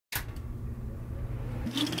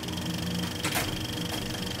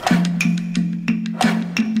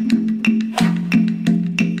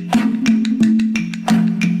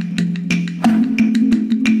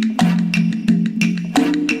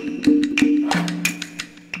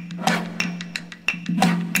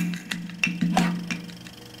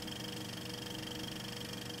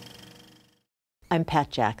I'm Pat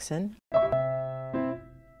Jackson.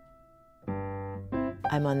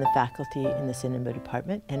 I'm on the faculty in the cinema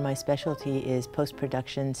department, and my specialty is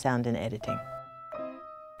post-production, sound, and editing.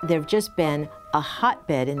 There have just been a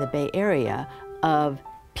hotbed in the Bay Area of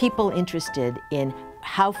people interested in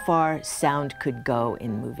how far sound could go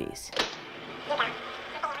in movies.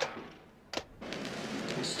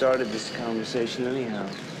 Who started this conversation anyhow?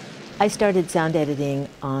 I started sound editing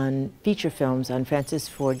on feature films on Francis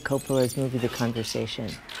Ford Coppola's movie, The Conversation.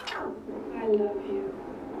 I love you.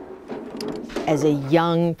 As a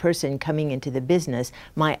young person coming into the business,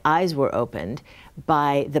 my eyes were opened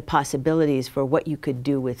by the possibilities for what you could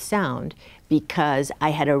do with sound because I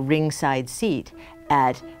had a ringside seat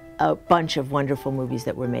at a bunch of wonderful movies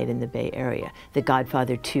that were made in the Bay Area. The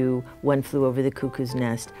Godfather 2, One Flew Over the Cuckoo's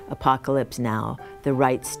Nest, Apocalypse Now, The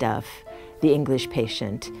Right Stuff, The English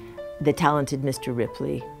Patient, The Talented Mr.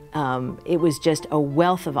 Ripley. It was just a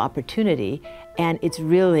wealth of opportunity, and it's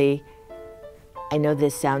really, I know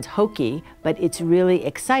this sounds hokey, but it's really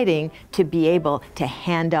exciting to be able to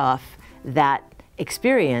hand off that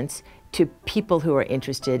experience to people who are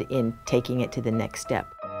interested in taking it to the next step.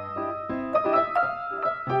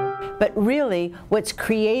 But really, what's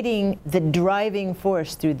creating the driving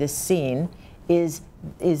force through this scene is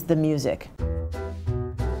the music.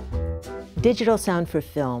 Digital Sound for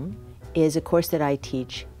Film is a course that I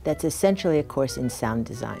teach that's essentially a course in sound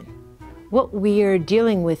design. What we are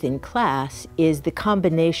dealing with in class is the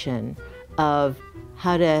combination of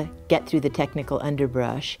how to get through the technical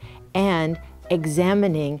underbrush and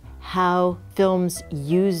examining how films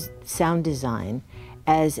use sound design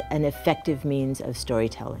as an effective means of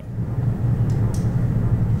storytelling.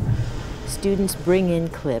 Students bring in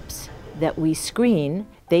clips that we screen.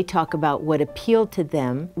 They talk about what appealed to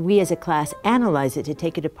them. We as a class analyze it to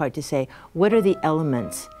take it apart to say, what are the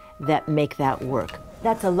elements that make that work?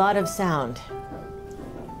 That's a lot of sound.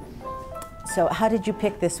 So how did you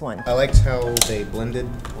pick this one? I liked how they blended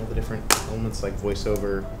all the different elements like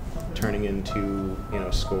voiceover turning into,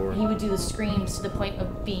 score. He would do the screams to the point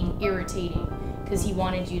of being irritating because he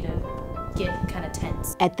wanted you to get kind of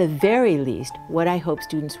tense. At the very least, what I hope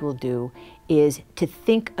students will do is to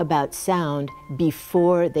think about sound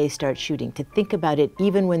before they start shooting, to think about it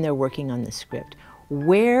even when they're working on the script.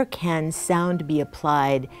 Where can sound be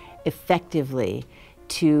applied effectively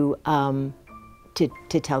to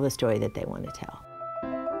tell the story that they want to tell?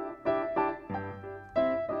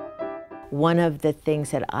 One of the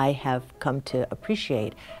things that I have come to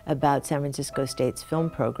appreciate about San Francisco State's film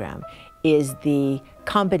program is the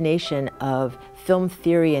combination of film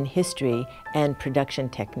theory and history and production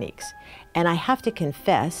techniques. And I have to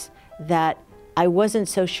confess that I wasn't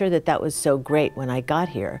so sure that that was so great when I got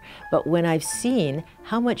here, but when I've seen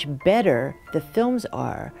how much better the films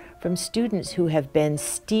are from students who have been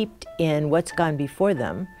steeped in what's gone before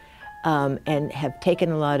them and have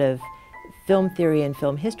taken a lot of film theory and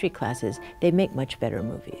film history classes, they make much better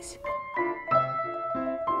movies.